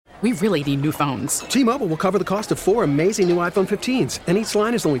We really need new phones. T-Mobile will cover the cost of 4 amazing new iPhone 15s, and each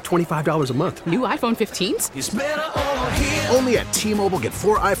line is only $25 a month. New iPhone 15s? It's better over here. Only at T-Mobile, get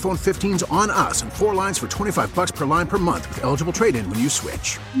 4 iPhone 15s on us and 4 lines for $25 per line per month with eligible trade-in when you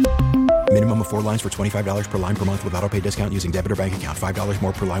switch. Minimum of 4 lines for $25 per line per month with autopay discount using debit or bank account. $5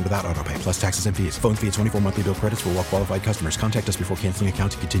 more per line without autopay, plus taxes and fees. Phone fee at 24 monthly bill credits for well-qualified customers. Contact us before canceling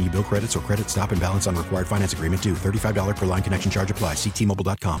account to continue bill credits or credit stop and balance on required finance agreement due. $35 per line connection charge applies. See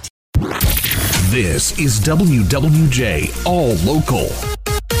T-Mobile.com. This is WWJ All Local.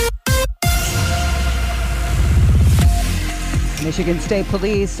 Michigan State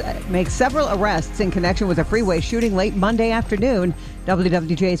Police make several arrests in connection with a freeway shooting late Monday afternoon.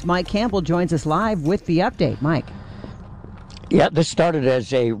 WWJ's Mike Campbell joins us live with the update. Mike. Yeah, this started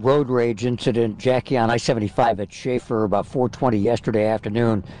as a road rage incident, Jackie, on I-75 at Schaefer about 4:20 yesterday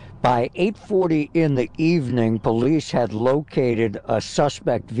afternoon. By 8:40 in the evening, police had located a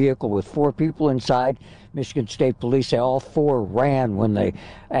suspect vehicle with 4 people inside. Michigan State Police say all 4 ran when they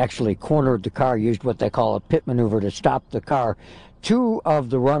actually cornered the car, used what they call a pit maneuver to stop the car. 2 of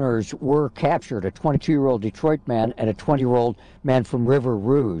the runners were captured, a 22-year-old Detroit man and a 20-year-old man from River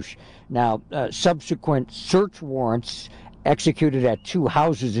Rouge. Now, subsequent search warrants executed at 2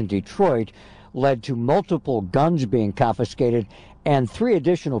 houses in Detroit led to multiple guns being confiscated and 3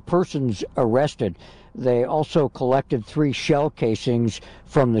 additional persons arrested. They also collected 3 shell casings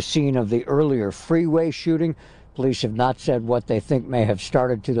from the scene of the earlier freeway shooting. Police have not said what they think may have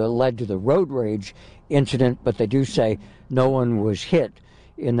led to the road rage incident, but they do say no one was hit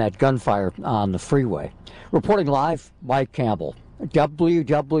in that gunfire on the freeway. Reporting live, Mike Campbell,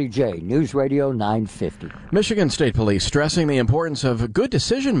 WWJ News Radio 950. Michigan State Police stressing the importance of good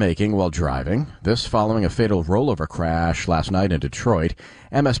decision-making while driving. This following a fatal rollover crash last night in Detroit.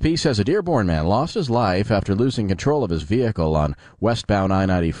 MSP says a Dearborn man lost his life after losing control of his vehicle on westbound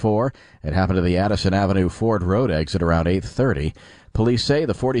I-94. It happened to the Addison Avenue Ford Road exit around 8:30. Police say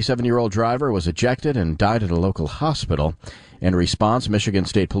the 47-year-old driver was ejected and died at a local hospital. In response, Michigan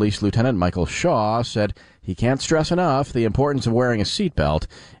State Police Lieutenant Michael Shaw said he can't stress enough the importance of wearing a seatbelt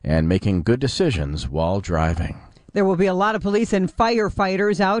and making good decisions while driving. There will be a lot of police and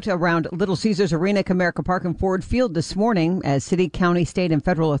firefighters out around Little Caesars Arena, Comerica Park, and Ford Field this morning as city, county, state, and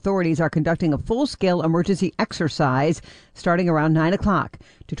federal authorities are conducting a full-scale emergency exercise starting around 9 o'clock.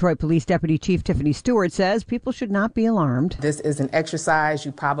 Detroit Police Deputy Chief Tiffany Stewart says people should not be alarmed. This is an exercise.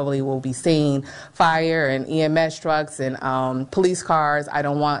 You probably will be seeing fire and EMS trucks and police cars. I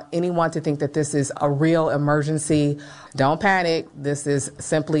don't want anyone to think that this is a real emergency. Don't panic. This is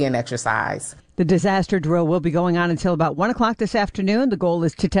simply an exercise. The disaster drill will be going on until about 1 o'clock this afternoon. The goal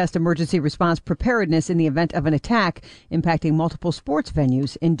is to test emergency response preparedness in the event of an attack impacting multiple sports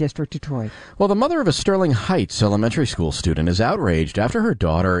venues in District Detroit. Well, the mother of a Sterling Heights elementary school student is outraged after her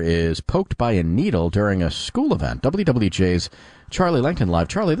daughter is poked by a needle during a school event. WWJ's Charlie Langton live.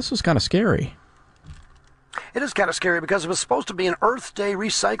 Charlie, this was kind of scary. It is kind of scary because it was supposed to be an Earth Day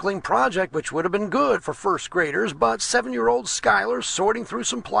recycling project, which would have been good for first graders, but 7-year-old Skylar sorting through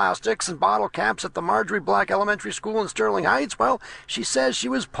some plastics and bottle caps at the Marjorie Black Elementary School in Sterling Heights, well, she says she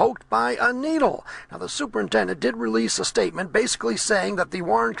was poked by a needle. Now, the superintendent did release a statement basically saying that the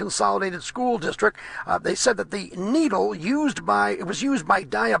Warren Consolidated School District, they said that the needle was used by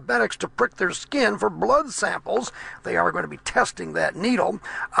diabetics to prick their skin for blood samples. They are going to be testing that needle.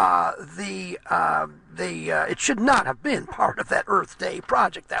 It should not have been part of that Earth Day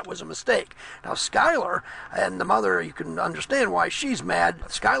project. That was a mistake. Now, Skylar and the mother, you can understand why she's mad.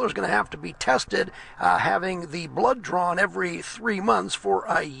 Skylar's going to have to be tested, having the blood drawn every 3 months for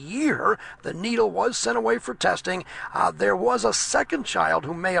a year. The needle was sent away for testing. There was a second child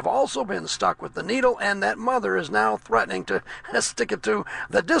who may have also been stuck with the needle, and that mother is now threatening to stick it to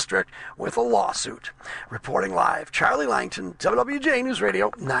the district with a lawsuit. Reporting live, Charlie Langton, WWJ News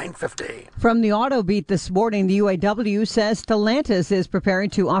Radio 950. From the Auto Beat this morning, the UAW says Stellantis is preparing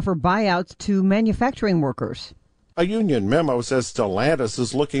to offer buyouts to manufacturing workers. A union memo says Stellantis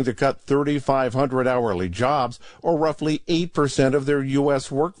is looking to cut 3,500 hourly jobs, or roughly 8% of their U.S.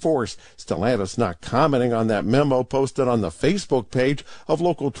 workforce. Stellantis not commenting on that memo posted on the Facebook page of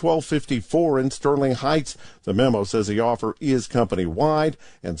Local 1254 in Sterling Heights. The memo says the offer is company-wide,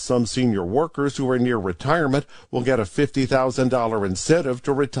 and some senior workers who are near retirement will get a $50,000 incentive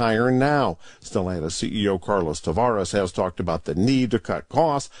to retire now. Stellantis CEO Carlos Tavares has talked about the need to cut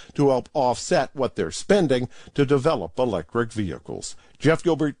costs to help offset what they're spending to develop electric vehicles. Jeff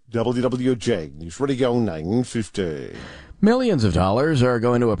Gilbert, WWJ News Radio 950. Millions of dollars are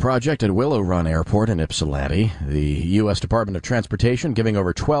going to a project at Willow Run Airport in Ypsilanti. The U.S. Department of Transportation giving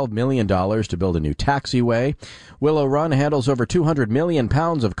over $12 million to build a new taxiway. Willow Run handles over 200 million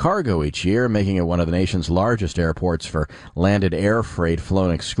pounds of cargo each year, making it one of the nation's largest airports for landed air freight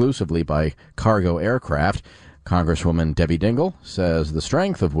flown exclusively by cargo aircraft. Congresswoman Debbie Dingell says the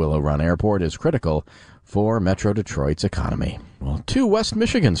strength of Willow Run Airport is critical for Metro Detroit's economy. Well, 2 West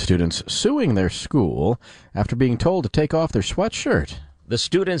Michigan students suing their school after being told to take off their sweatshirt. The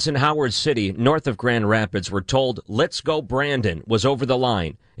students in Howard City, north of Grand Rapids, were told, "Let's go Brandon," was over the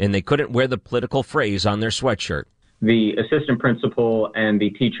line, and they couldn't wear the political phrase on their sweatshirt. The assistant principal and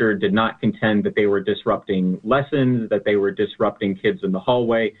the teacher did not contend that they were disrupting lessons, that they were disrupting kids in the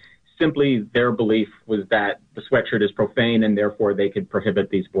hallway. Simply, their belief was that the sweatshirt is profane, and therefore they could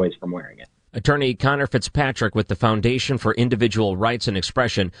prohibit these boys from wearing it. Attorney Connor Fitzpatrick with the Foundation for Individual Rights and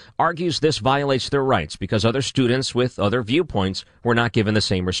Expression argues this violates their rights because other students with other viewpoints were not given the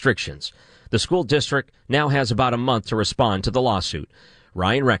same restrictions. The school district now has about a month to respond to the lawsuit.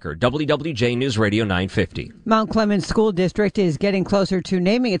 Ryan Recker, WWJ News Radio 950. Mount Clemens School District is getting closer to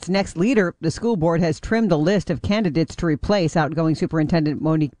naming its next leader. The school board has trimmed the list of candidates to replace outgoing Superintendent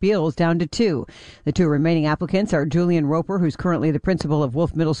Monique Beals down to 2. The 2 remaining applicants are Julian Roper, who's currently the principal of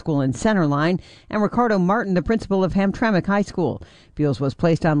Wolf Middle School in Centerline, and Ricardo Martin, the principal of Hamtramck High School. Beals was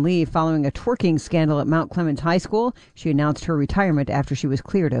placed on leave following a twerking scandal at Mount Clemens High School. She announced her retirement after she was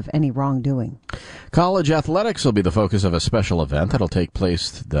cleared of any wrongdoing. College athletics will be the focus of a special event that'll take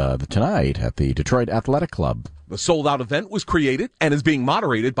place tonight at the Detroit Athletic Club. The sold-out event was created and is being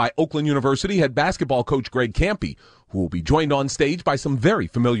moderated by Oakland University head basketball coach Greg Campbell, who will be joined on stage by some very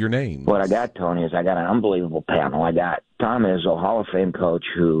familiar names. What I got, Tony, is I got an unbelievable panel. I got Tom Izzo, Hall of Fame coach,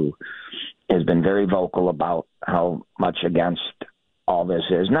 who has been very vocal about how much against all this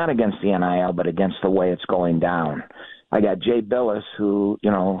is. Not against the NIL, but against the way it's going down. I got Jay Billis, who,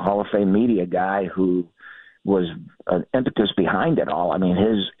 Hall of Fame media guy, who was an impetus behind it all. I mean,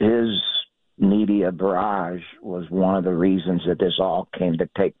 his media barrage was one of the reasons that this all came to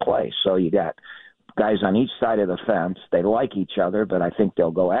take place. So you got guys on each side of the fence. They like each other, but I think they'll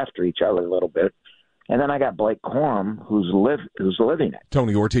go after each other a little bit. And then I got Blake Corum, who's living it.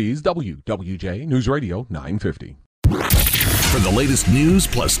 Tony Ortiz, WWJ News Radio 950. For the latest news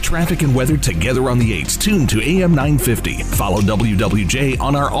plus traffic and weather together on the 8s, tune to AM 950. Follow WWJ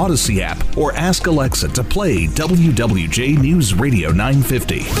on our Odyssey app or ask Alexa to play WWJ News Radio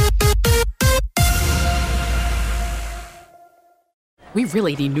 950. We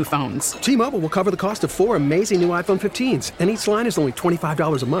really need new phones. T-Mobile will cover the cost of 4 amazing new iPhone 15s, and each line is only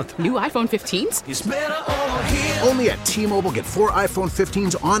 $25 a month. New iPhone 15s? It's better over here. Only at T-Mobile, get 4 iPhone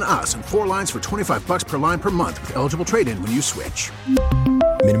 15s on us and 4 lines for $25 per line per month with eligible trade-in when you switch.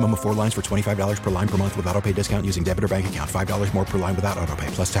 Minimum of 4 lines for $25 per line per month with autopay discount using debit or bank account. $5 more per line without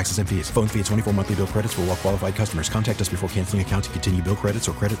autopay, plus taxes and fees. Phone fee at 24 monthly bill credits for well-qualified customers. Contact us before canceling account to continue bill credits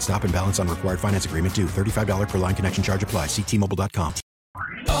or credit stop and balance on required finance agreement due. $35 per line connection charge applies. See T-Mobile.com.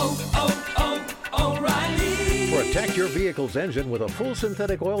 O'Reilly. Protect your vehicle's engine with a full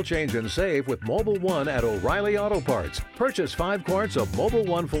synthetic oil change and save with Mobile One at O'Reilly Auto Parts. Purchase 5 quarts of Mobile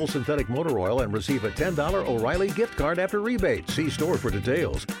One full synthetic motor oil and receive a $10 O'Reilly gift card after rebate. See store for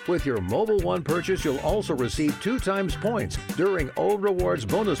details. With your Mobile One purchase, you'll also receive 2 times points during Old Rewards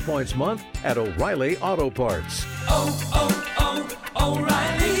Bonus Points Month at O'Reilly Auto Parts.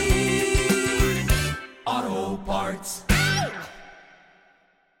 O'Reilly Auto Parts.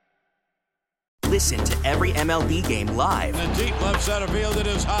 Listen to every MLB game live. In the deep left center field, it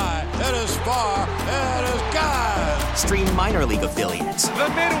is high, it is far, it is gone. Stream minor league affiliates. The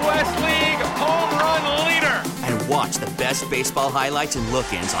Midwest League home run leader. And watch the best baseball highlights and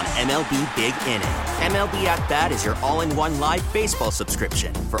look-ins on MLB Big Inning. MLB At Bat is your all-in-one live baseball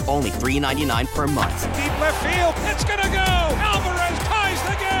subscription for only $3.99 per month. Deep left field, it's gonna go. Alvarez ties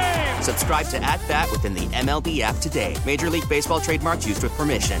the game. Subscribe to At Bat within the MLB app today. Major League Baseball trademarks used with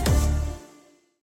permission.